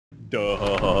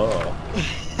Duh.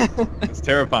 It's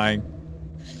terrifying.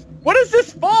 What is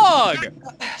this fog?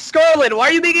 Scarlet, why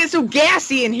are you making it so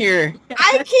gassy in here?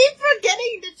 I keep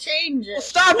forgetting to change it.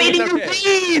 Stop It's eating your okay.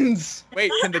 beans!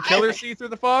 Wait, can the killer see through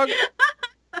the fog?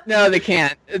 No, they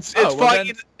can't. It's Oh, well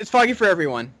foggy. then- It's foggy for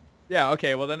everyone. Yeah,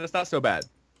 okay, well then it's not so bad.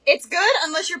 It's good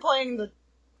unless you're playing the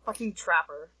fucking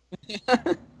trapper.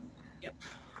 Yep.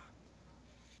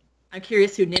 I'm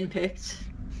curious who Nin picked.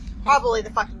 Probably the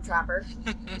fucking trapper.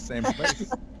 Same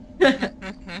place.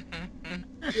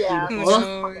 Yeah.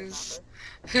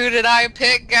 Who did I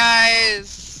pick,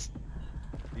 guys?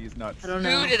 He's nuts. I don't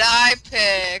know. Who did I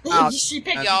pick? She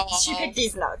picked Y'all.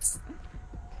 these nuts.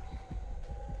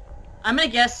 I'm gonna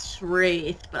guess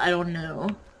Wraith, but I don't know.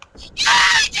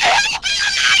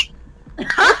 What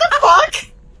the fuck?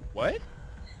 What?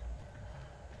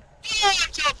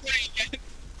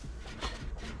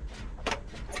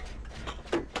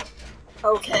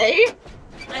 Okay.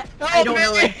 I don't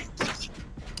know it.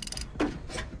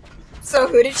 So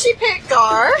who did she pick,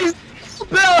 Gar?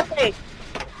 Billy!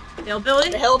 Hillbilly?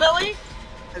 The hillbilly?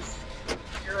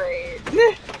 Great.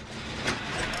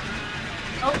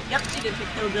 Oh, yep, she did pick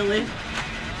Hillbilly.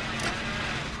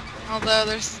 Although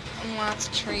there's lots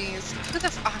of trees. Who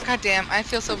the oh goddamn, I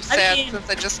feel so sad mean- since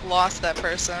I just lost that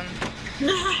person.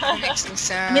 It makes me I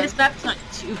sad. mean, this map's not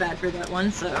too bad for that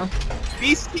one, so...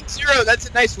 Beast King Zero, that's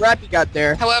a nice rap you got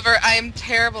there. However, I am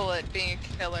terrible at being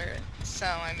a killer, so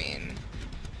I mean...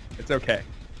 It's okay.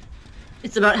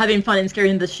 It's about having fun and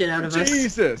scaring the shit out of us.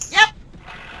 Jesus! Yep.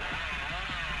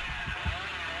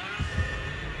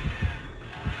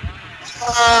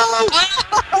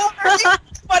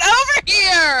 But over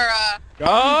here!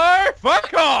 Gar,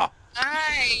 fuck off!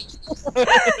 Nice!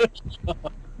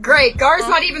 Great. Gar's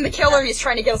not even the killer and he's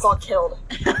trying to get us all killed.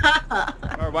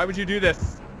 Gar, why would you do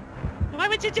this? Why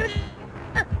would you do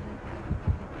that?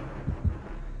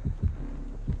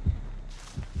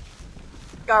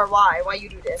 Gar, why? Why you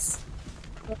do this?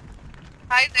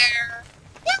 Hi there.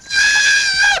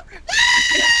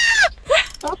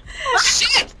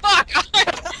 Shit! Fuck!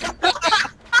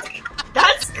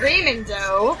 That's screaming,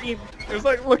 Doe. It was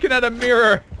like looking at a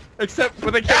mirror, except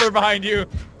with a killer behind you.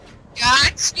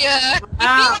 Gotcha!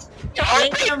 Wow.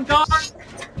 Damn, Gar!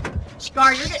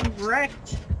 Gar, you're getting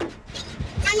wrecked.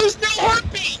 There's no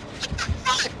heartbeat!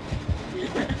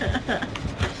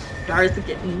 Gar's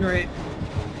getting wrecked.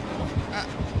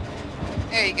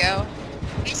 There you go.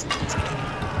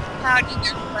 How did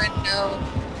your friend know?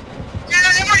 Yeah,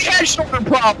 I already had shoulder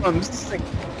problems. This thing.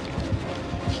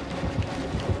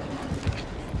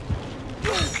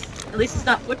 At least it's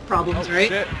not foot problems, Oh, right?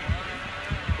 shit.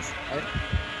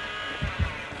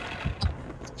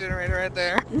 Generator right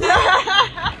there.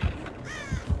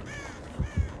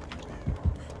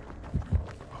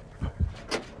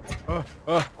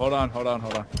 Hold on.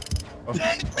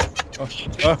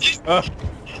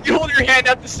 You hold your hand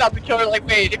up to stop the killer, like,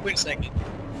 wait a second.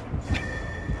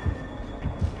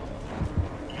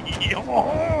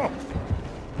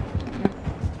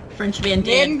 French Van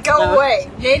Nin, Dam. go away.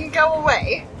 Nin, go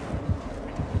away.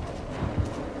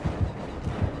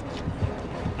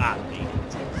 Ah,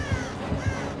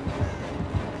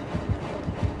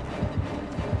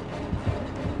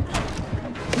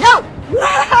 No!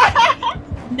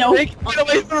 No. Thank you,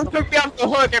 somebody took me off the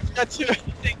hook, I forgot to.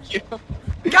 Thank you.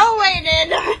 Go away, Nin!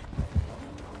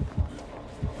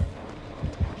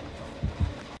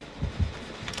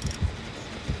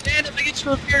 Man, if I get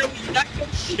you up here, we not go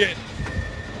shit.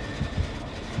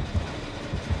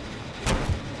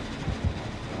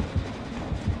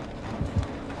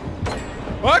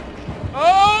 fuck!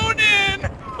 Oh, Nin!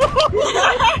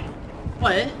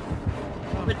 What?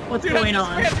 What's Dude, going I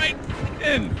on? just ran right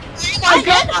in.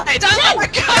 Oh my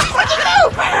god!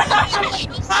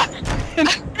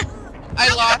 I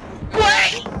lost.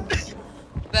 Wait!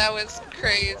 That was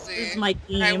crazy. This is my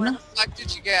Alright, where team. the fuck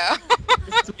did you go?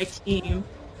 This is my team.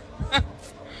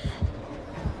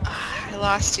 I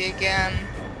lost you again.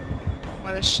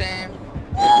 What a shame.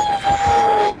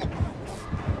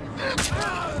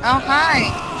 Oh,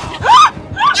 hi.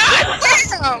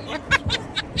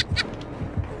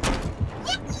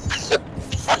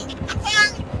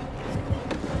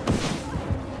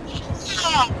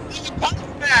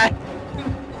 Damn!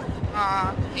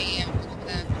 Aw, damn.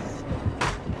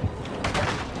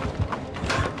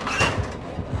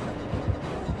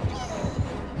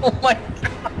 Oh my god.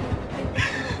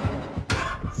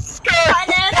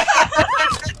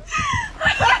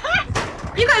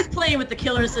 Are you guys playing with the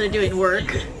killer instead of doing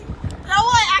work? No,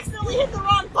 I accidentally hit the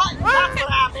wrong button. That's what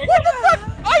happened. What the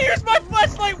fuck? I used my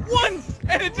flashlight once,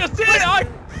 and it just did. I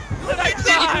You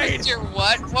died. used your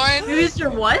what one? You used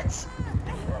your what?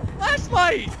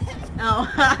 Flashlight. Oh.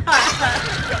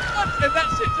 And that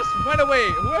shit just went away.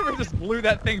 Whoever just blew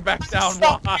that thing back down,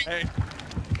 why?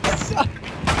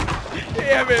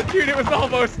 Damn it, dude, it was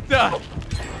almost done.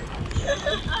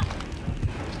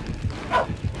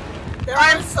 There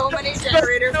are so many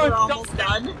generators that are almost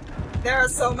done. There are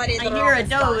so many that I are hear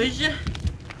a almost done. doge.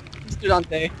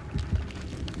 Studante.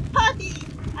 Puppy!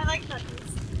 I like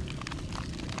puppies.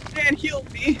 Dan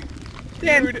healed me.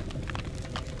 Dan, Dude,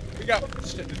 we got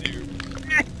shit to do.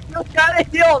 you gotta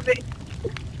heal me.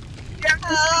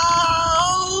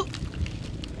 Help!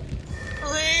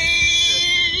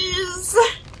 Please!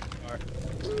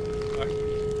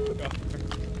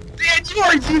 Dan, you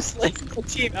are useless.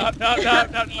 Team. No.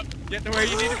 Get to where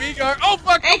you need to be, Gar. Oh,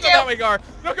 fuck! Don't Thank go you. that way, Gar.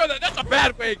 Don't go that. That's a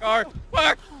bad way, Gar.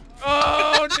 Fuck!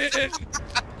 Oh, shit.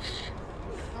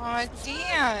 Oh,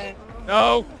 Dan.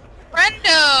 No,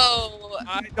 Friendo!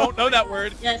 I don't know that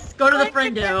word. Yes, go to the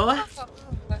friendo. Fuck,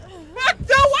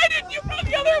 no, why didn't you go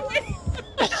the other way?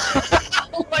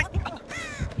 Oh my god.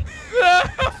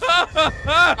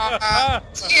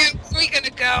 Dan, we gonna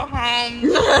go home.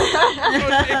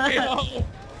 Don't take me home.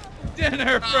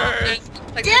 Dinner first.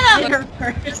 Like, Dinner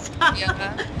first.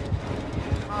 Yeah.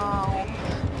 Oh.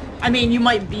 I mean, you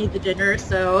might be the dinner,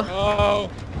 so. Oh.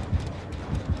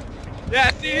 Yeah,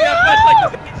 see, that's much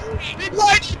like this. Big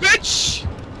white bitch!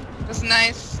 It was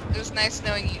nice. It was nice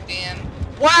knowing you, Dan.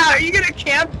 Wow, are you gonna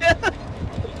camp him?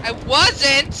 I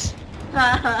wasn't!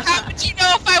 How would you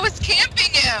know if I was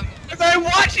camping him? Because I'm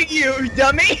watching you,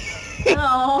 dummy!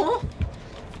 Oh.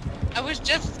 I was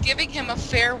just giving him a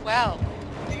farewell.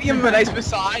 Give him a nice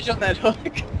massage on that hook.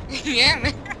 Yeah,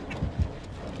 man.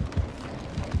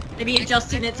 Maybe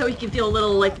adjusting it so he can feel a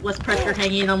little like less pressure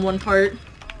hanging on one part.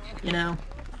 You know.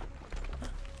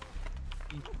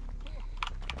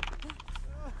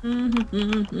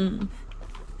 Come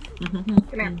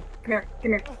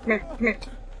here.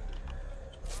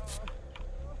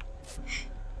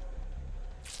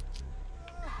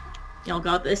 Y'all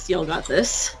got this. Y'all got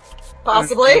this.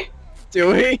 Possibly.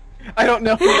 Do we? I don't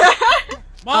know.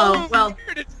 Mom, well.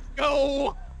 where did it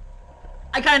go?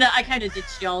 I kinda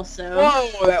ditched y'all, so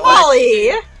Whoa, that was...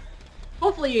 Molly!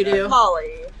 hopefully you do.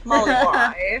 Molly,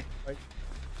 why?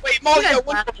 Wait, Molly, You guys got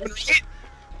one laughed. open, right?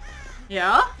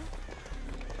 Yeah.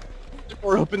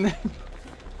 Door open then.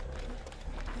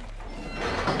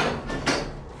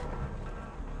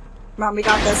 Mom, we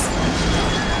got this.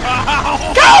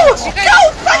 Ow! Go! You guys-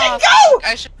 Go! Fucking go!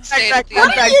 I should have stayed back, with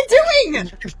What you. are you doing?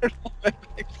 Gar!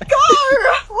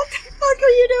 What the fuck are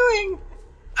you doing?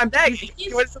 I'm back.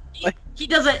 He's- What's the play? He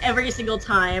does it every single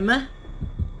time.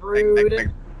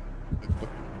 Rude.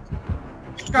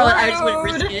 Scarlet, I just wouldn't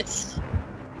Rude. risk it.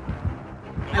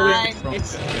 I wouldn't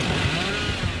risk it.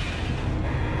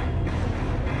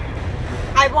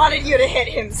 I wanted you to hit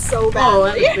him so Oh,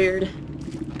 that badly. was weird.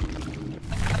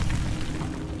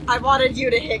 I wanted you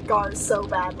to hit Gar so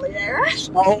badly there.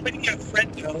 Oh, we can get a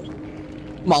friend though.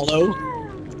 Mallow.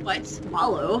 What?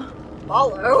 Mallow?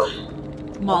 Follow.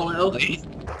 Mallow.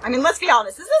 I mean, let's be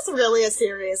honest, is this really a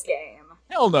serious game?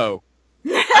 Hell no.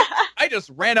 I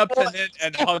just ran up to Nin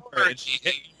and hugged her, and she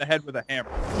hit me in the head with a hammer.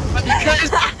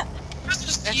 Because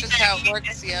That's just how it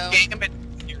works, yo. Game it's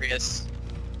serious.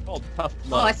 Oh, tough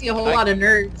Oh, I love. see a whole lot of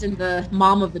nerds in the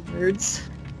mom of the nerds.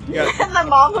 You got The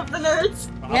mom of the nerds.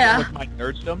 Yeah. with my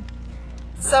nerddom.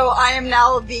 So I am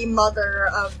now the mother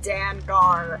of Dan,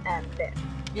 Gar, and Nin.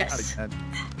 Not Yes. again.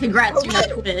 Congrats, you have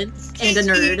twins and a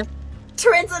nerd.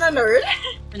 Twins and a nerd.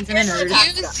 Twins and a nerd.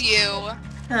 Excuse you.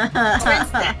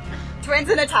 Twins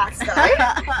and a tax guy.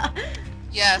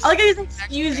 Yes. I like how you say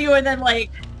excuse you and then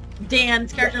like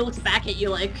Dan's character looks back at you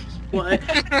like, what?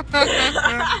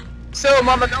 So,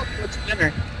 Mama, no, what's for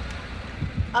dinner?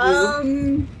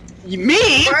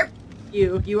 Me? Barb-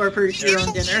 You are for your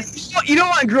own dinner. You don't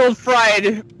want grilled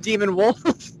fried demon wolf.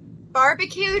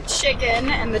 barbecue chicken,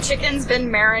 and the chicken's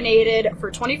been marinated for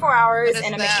 24 hours What is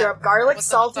in a that? mixture of garlic, What the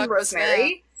salt, and fuck was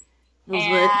rosemary, Was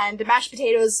good. and mashed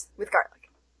potatoes with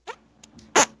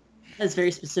garlic. That's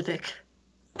very specific.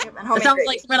 Yep, and It homemade sounds gravy.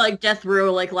 like something like death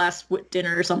row, like last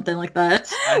dinner or something like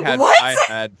that. What? I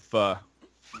had pho.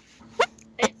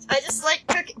 I just like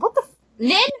cooking. What the?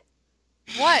 Nin?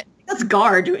 What? That's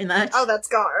Gar doing that. Oh, that's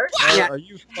Gar. Yeah. Are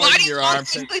you Why fighting do you your armpit?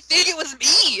 honestly think it was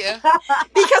me? Because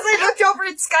I looked over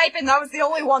at Skype and that was the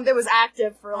only one that was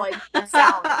active for like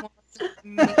sound.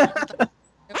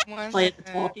 Play at the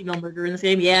tall female murderer in this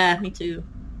game. Yeah, me too.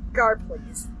 Gar,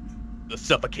 please. The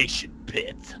suffocation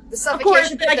pit. The Of course,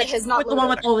 suffocation pit I that get has not with the one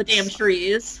loaded. with all the damn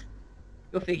trees.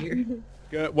 Go figure.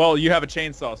 Good. Well, you have a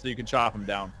chainsaw, so you can chop them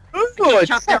down. Ooh,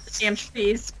 Chop down the damn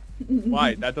trees.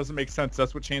 Why? That doesn't make sense.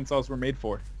 That's what chainsaws were made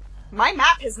for. My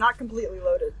map is not completely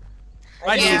loaded.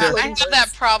 I Yeah. neither. I have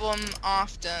that problem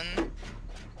often.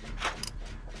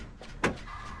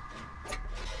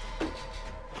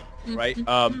 Right?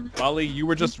 Molly, you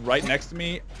were just right next to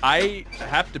me. I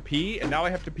have to pee, and now I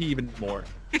have to pee even more.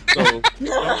 So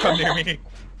don't come near me,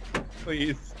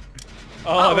 please.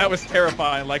 Oh, that was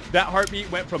terrifying. Like that heartbeat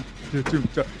went from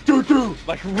do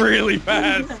like really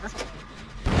fast.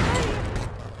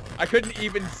 I couldn't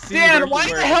even see. Dan, why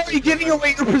the hell are you giving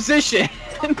away your position?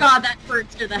 Oh god, that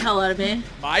hurt scared the hell out of me.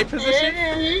 My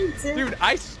position? Dude,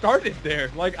 I started there.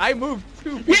 Like I moved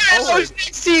 2 feet Yeah, I forward. was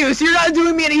next to you, so you're not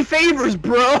doing me any favors,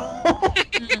 bro.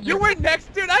 You were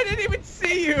next, dude. I didn't even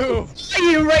see you.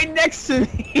 You're right next to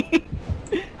me.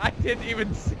 I didn't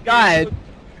even see God.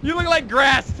 You look like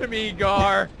grass to me,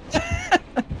 Gar.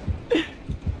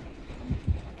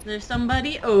 There's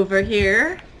somebody over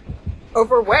here.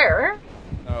 Over where?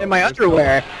 Oh, In my there's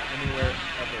underwear. no anywhere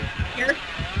ever. Here.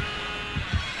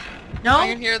 I No?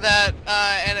 can hear that,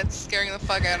 and it's scaring the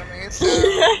fuck out of me. So.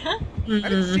 I haven't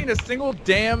Mm-mm. seen a single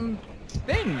damn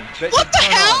thing. That What you the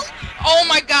turn hell? on. Oh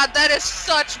my god, that is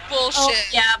such bullshit. Oh,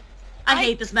 yeah. I I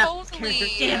hate this map totally- character.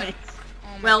 Damn it. Oh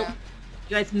my Well, God.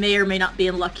 you guys may or may not be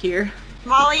in luck here.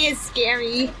 Molly is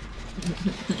scary.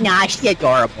 Nah, she's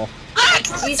adorable.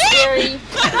 She's scary.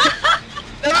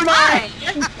 Never mind.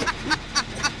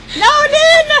 No,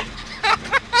 Nin!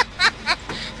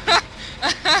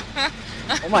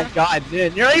 Oh my god,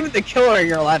 dude. You're not even the killer,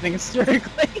 you're laughing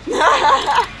hysterically.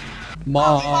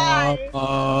 Mama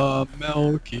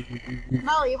Milky.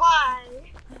 Molly, why?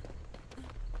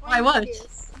 Why you what? do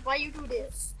this? Why you do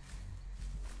this?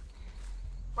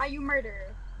 Why you murder?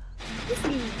 It's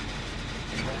me.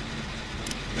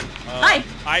 Hi.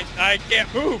 I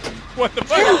can't move. What the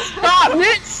fuck? Stop,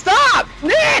 Nid! Stop!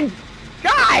 Nid!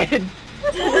 God!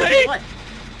 What?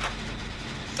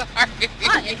 Sorry.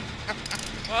 Hi.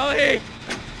 Molly.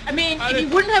 I mean, How if you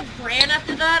did- wouldn't have ran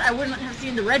after that, I wouldn't have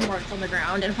seen the red marks on the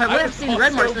ground. And if I would have was seen the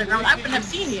red also marks on the ground, I wouldn't have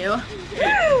seen you.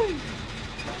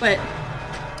 But...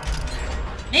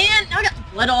 Man, now I got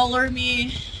blood all over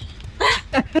me.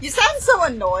 You sound so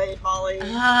annoyed, Molly.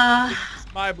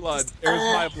 It's my blood. It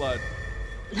was my blood.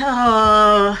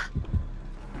 Oh,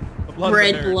 The blood.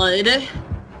 red blood.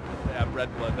 Yeah,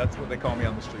 red blood. That's what they call me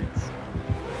on the streets.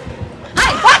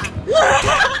 Hi! Fuck!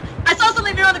 I saw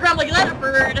something there on the ground, like, is that a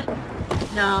bird?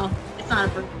 No, it's not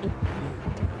a bird.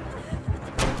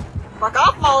 Fuck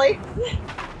off, Molly.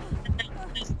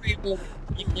 That's pretty cool.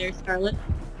 There, Scarlet.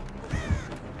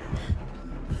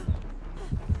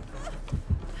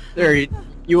 There,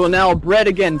 you will now bread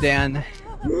again, Dan.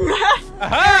 There you go, I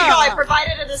Aha!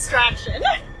 provided a distraction.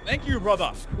 Thank you,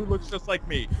 brother. Who looks just like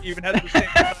me. Even has the same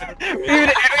design. Dude, we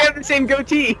have the same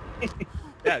goatee.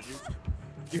 Yeah, dude.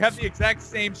 You have the exact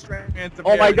same strands of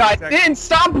Oh hair, my the god, exact- Dan,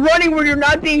 stop running where you're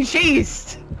not being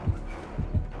chased!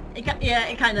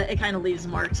 It kind of leaves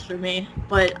marks for me.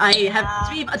 But I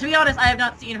have, to be honest, I have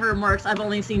not seen her marks. I've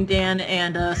only seen Dan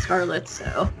and Scarlet,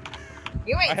 so.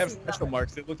 You ain't I have seen special nothing.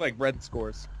 marks. It look like red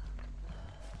scores.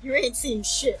 You ain't seen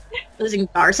shit. Losing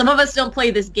Gar. Some of us don't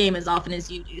play this game as often as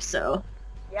you do, so.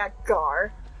 Yeah,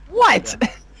 Gar. What?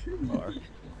 Are.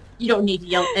 You don't need to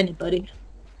yell at anybody.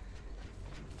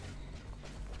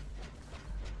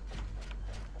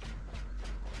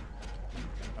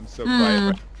 I'm so quiet.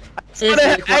 Right? It is really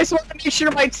I quiet. just want to make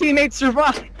sure my teammates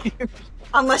survive.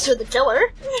 Unless you're the killer.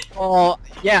 Well,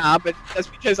 yeah, but that's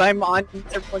because I'm on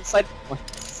everyone's side at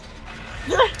once.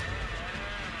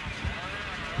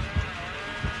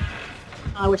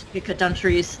 I wish we could cut down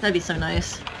trees. That'd be so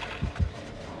nice.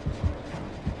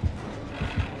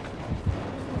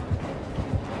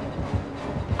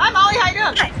 Hi, Molly, how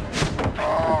you doing?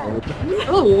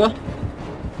 Oh,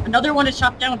 another one to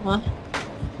chop down, huh?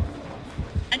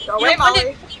 And Go away, one day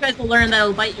Molly. you guys will learn that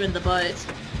it'll bite you in the butt.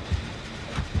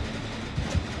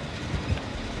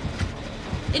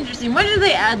 Interesting. When did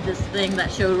they add this thing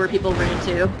that showed where people ran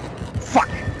to? Fuck!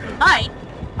 Hi.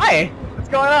 Hi! What's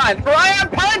going on? Here I am,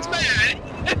 Punchman!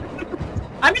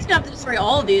 I'm just gonna have to destroy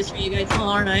all of these for you guys,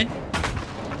 aren't I?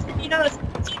 You notice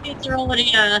teammates are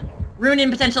already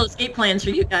ruining potential escape plans for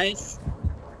you guys.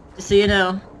 Just so you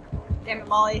know. Damn it,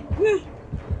 Molly.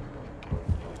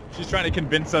 She's trying to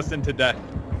convince us into death.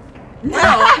 No,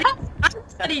 I'm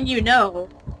just letting you know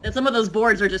that some of those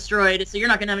boards are destroyed, so you're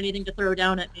not gonna have anything to throw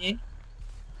down at me.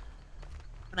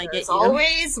 When I get There's you.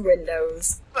 always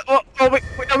windows.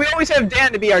 We always have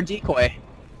Dan to be our decoy.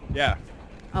 Yeah.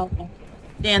 Oh.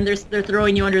 Dan, they're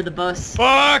throwing you under the bus.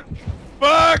 Fuck!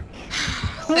 Fuck!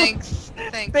 Thanks.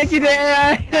 Thank you,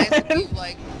 Dan! Nice of you,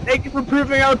 like, Thank you for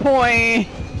proving our point!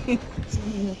 You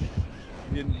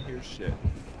didn't hear shit.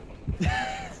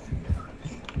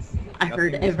 I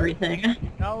heard everything.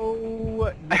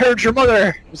 No. I heard your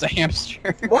mother was a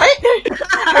hamster. What?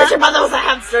 I heard your mother was a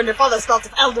hamster and your father smelt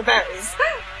of elderberries.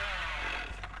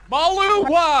 Malu,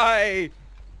 why?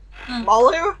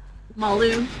 Malu?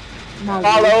 Malu.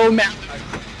 Follow Malu.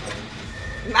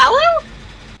 Malu?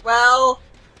 Well,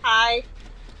 hi.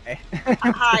 Hey.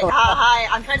 Hi.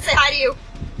 I'm trying to say hi to you.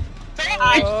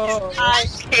 Hi. Oh. Hi.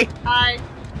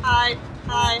 Hi.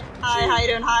 How you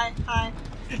doing? Hi. How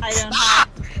you doing? Hi.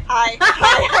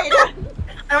 How you doing?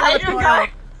 How you doing, Gar?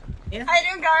 Yeah. How you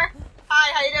doing, Gar?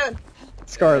 Hi, how you doing?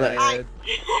 Scarlet. Hi.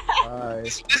 Bye.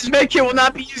 This medkit will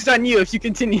not be used on you if you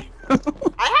continue.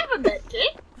 I have a med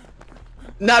kit.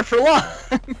 Not for long.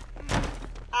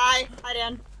 Hi,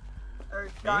 Dan. Or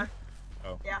Gar.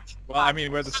 Oh. Yeah. Well, I mean,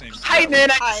 we're the same. Hi,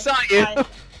 man. I Hi. just saw you.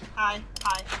 Hi.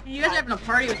 You guys are having a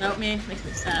party without me. Makes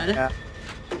me sad. Yeah.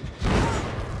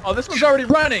 Oh, this one's already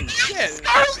running. Shit.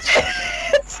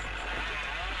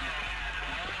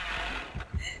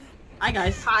 Hi,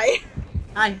 guys. Hi.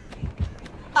 Hi.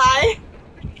 Hi.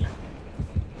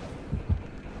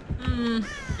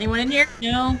 Anyone in here?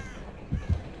 No.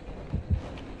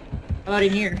 How about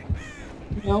in here?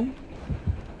 No.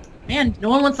 Man, no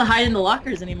one wants to hide in the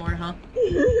lockers anymore, huh?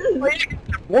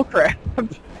 Bullcrap.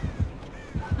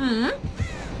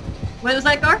 What was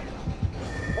that, Gar?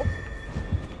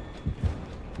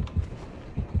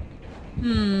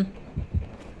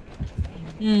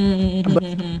 You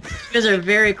guys are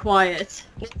very quiet.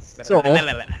 So, bunch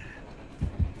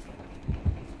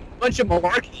of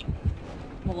malarkey.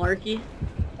 Malarkey.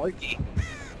 Malarkey.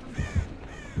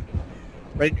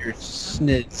 Right in your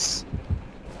snits.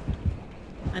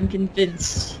 I'm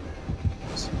convinced.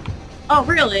 Oh,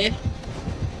 really?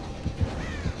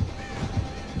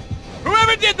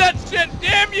 Whoever did that shit,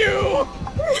 damn you!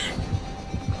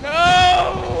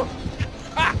 No!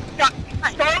 Ah, God,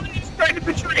 Scarlet is trying to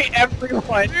betray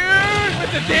everyone. dude,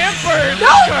 with the damn bird,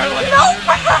 No! Scarlet! No!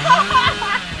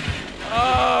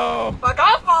 Oh! Fuck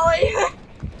off, Molly!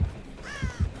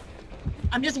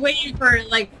 I'm just waiting for,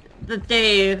 like, the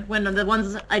day when the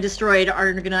ones I destroyed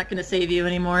are not gonna save you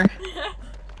anymore.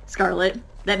 Scarlet.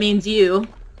 That means you.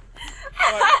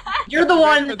 You're the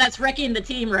one that's wrecking the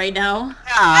team right now.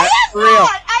 Yeah, for real.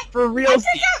 not! For real. I did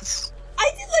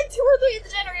like 2 or 3 of the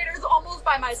generators almost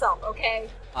by myself, okay?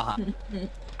 Uh-huh.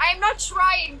 I am not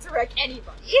trying to wreck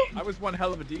anybody. I was one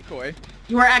hell of a decoy.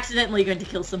 You are accidentally going to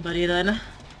kill somebody then.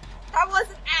 That was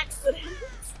an accident.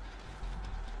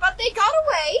 But they got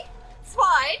away. It's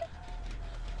fine.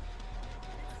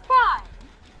 It's fine.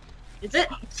 Is it?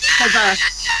 Because,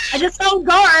 I just found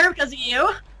Gar because of you.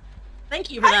 Thank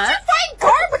you for I that. just find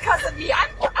Gar because of me. I'm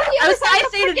the I other was side I of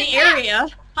the stayed in the freaking map. area.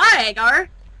 Hi, Gar.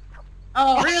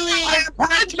 Oh, really?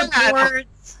 Bunch of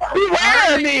words.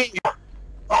 Beware of me!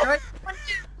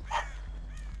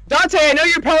 Dante, I know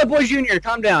you're Pellet Boy Jr.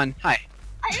 Calm down. Hi.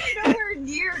 I am nowhere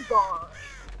near Gar.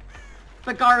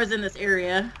 But Gar was in this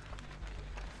area.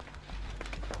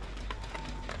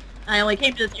 I only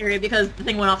came to this area because the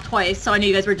thing went off twice, so I knew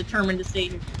you guys were determined to stay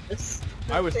here for this.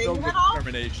 I was thing filled with went off?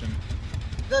 determination.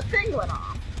 The thing went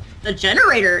off. The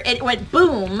generator, it went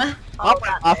boom. Oh, Off.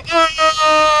 that thing.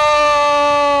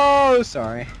 Oh,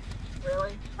 sorry.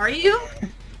 Really? Are you?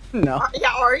 No.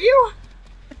 Yeah, are you?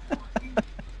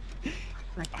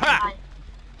 Ha!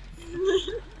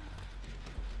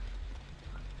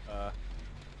 Hi.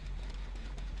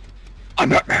 I'm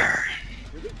Batman.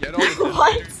 Did we get all the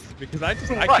What? generators? Because I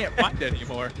can't find any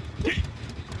anymore.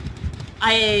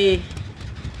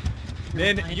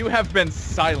 Min, you have been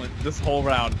silent this whole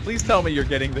round. Please tell me you're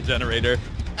getting the generator.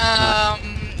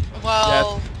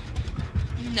 Well,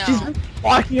 no. She's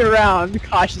walking around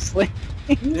cautiously.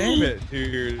 Damn it,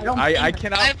 dude. I don't I think-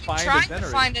 cannot I've find a tried to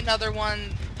generator. find another one,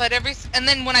 but and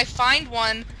then when I find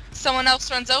one, someone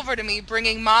else runs over to me,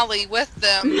 bringing Molly with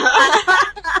them, and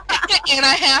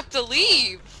I have to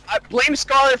leave. I blame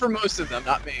Scarlet for most of them,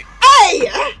 not me. Hey!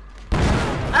 I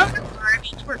don't know. I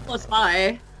mean, you were close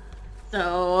by,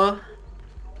 so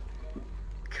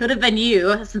could have been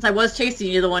you, since I was chasing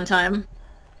you the one time.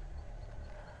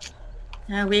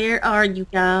 Now, where are you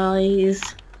guys?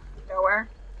 Nowhere.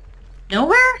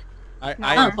 Nowhere? I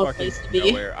Not am a fucking place to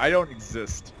be. nowhere. I don't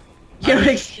exist. You I'm don't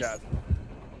a exist. shadow.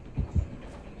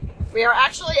 We are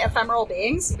actually ephemeral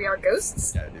beings. We are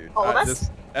ghosts. Yeah, dude. All of us?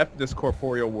 F this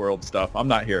corporeal world stuff. I'm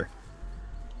not here.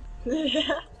 Man,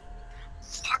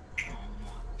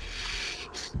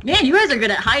 you guys are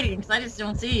good at hiding, because I just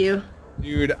don't see you.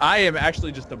 Dude, I am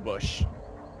actually just a bush.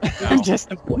 now. I'm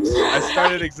just a voice. I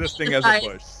started existing as a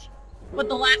bush. But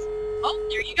the last... Oh,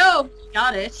 there you go. You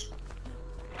got it.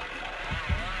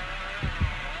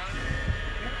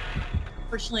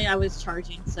 Fortunately, I was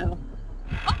charging, so...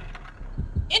 Oh.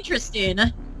 Interesting.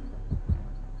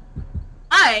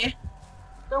 Hi.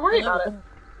 Don't worry about it.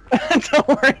 Don't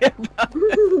worry about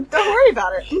it. Don't worry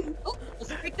about it. Oh,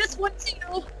 let's break this one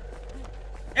too.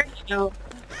 There you go.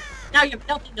 Now you have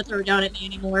nothing to throw down at me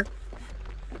anymore.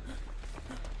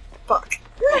 Fuck.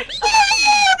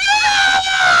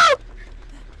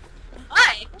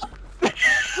 Hi.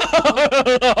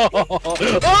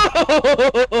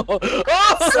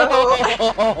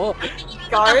 So,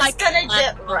 Gar's gonna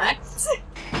get wrecked.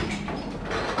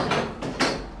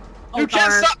 You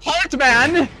can't stop Heart,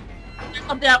 man! There's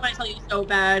something I want to tell you so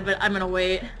bad, but I'm gonna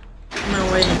wait. I'm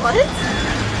gonna wait. What?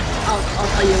 I'll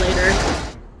tell you later.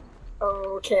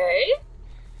 Okay.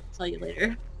 I'll tell you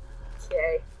later.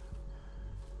 Okay.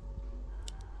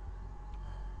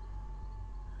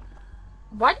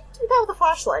 Why do you do that with a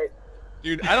flashlight?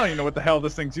 Dude, I don't even know what the hell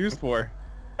this thing's used for.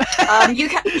 You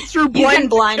can. It's through You can blind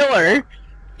blind. killer.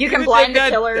 You can blind the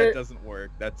That killer. doesn't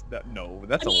work. That's a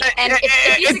And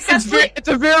if you successfully, It's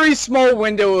a very small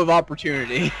window of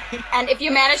opportunity. and if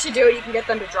you manage to do it, you can get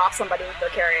them to drop somebody they're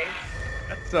carrying.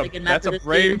 that's a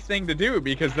brave thing to do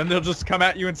because then they'll just come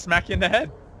at you and smack you in the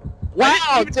head. Wow,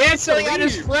 even dancing at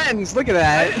his leave. friends. Look at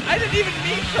that. I didn't even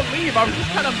need to leave. I was just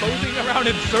kind of moseying around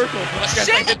in circles like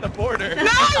I hit the border. I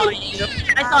saw you.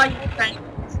 I saw you, friend.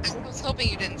 I was hoping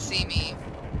you didn't see me.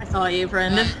 I saw you,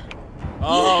 friend.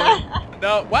 Oh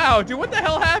no! Wow, dude, what the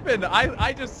hell happened?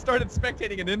 I just started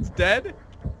spectating and In's dead.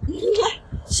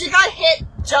 She got hit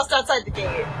just outside the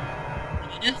gate.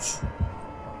 Just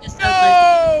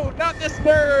No, not this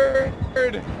bird.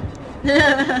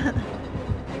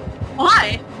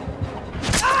 Why?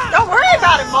 Don't worry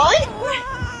about it, Molly.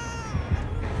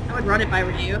 I would run if I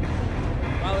were you.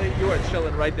 Molly, you are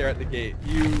chilling right there at the gate.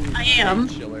 You. I am.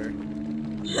 Chiller.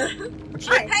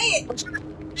 Hey,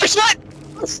 Shut!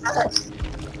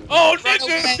 Oh, Okay.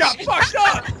 Ninja got fucked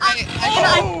up.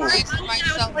 I Oh! braced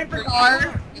myself going for for Gar.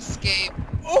 you to escape.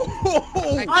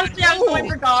 Oh! Honestly, I was going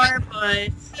for Gar, but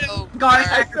Oh, Gar I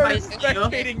started sacrificed you.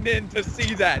 spectating Nin to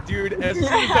see that, dude. As soon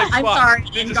as I I'm swapped, sorry,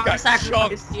 Nin and just Gar got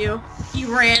sacrificed chunked. you. He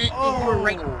ran and you were Oh.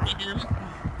 right behind him.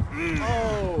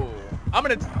 Oh, I'm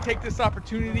gonna take this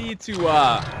opportunity to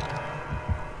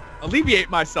alleviate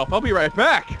myself. I'll be right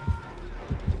back.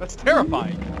 That's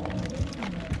terrifying.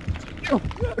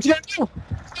 What you gonna do?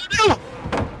 What you gonna do?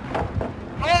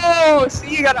 Oh,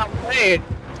 see, you got outplayed.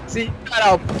 See, you got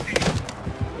outplayed.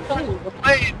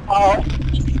 Outplayed, Paul.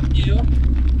 You.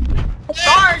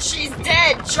 Gar, she's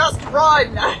dead. Just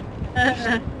run.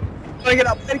 Wanna get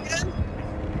outplayed again?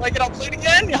 Wanna get outplayed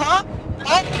again? Huh?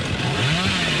 Huh?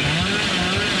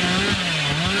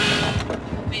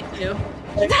 Me too.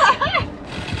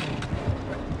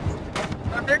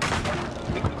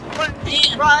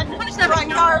 Run, What is that? run,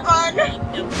 Gar, run.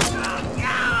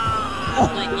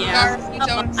 Like, yeah. Gar, you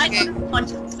don't I escape.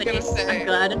 punched his gonna face. say. I'm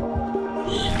good.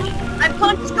 I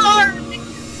punched Gar!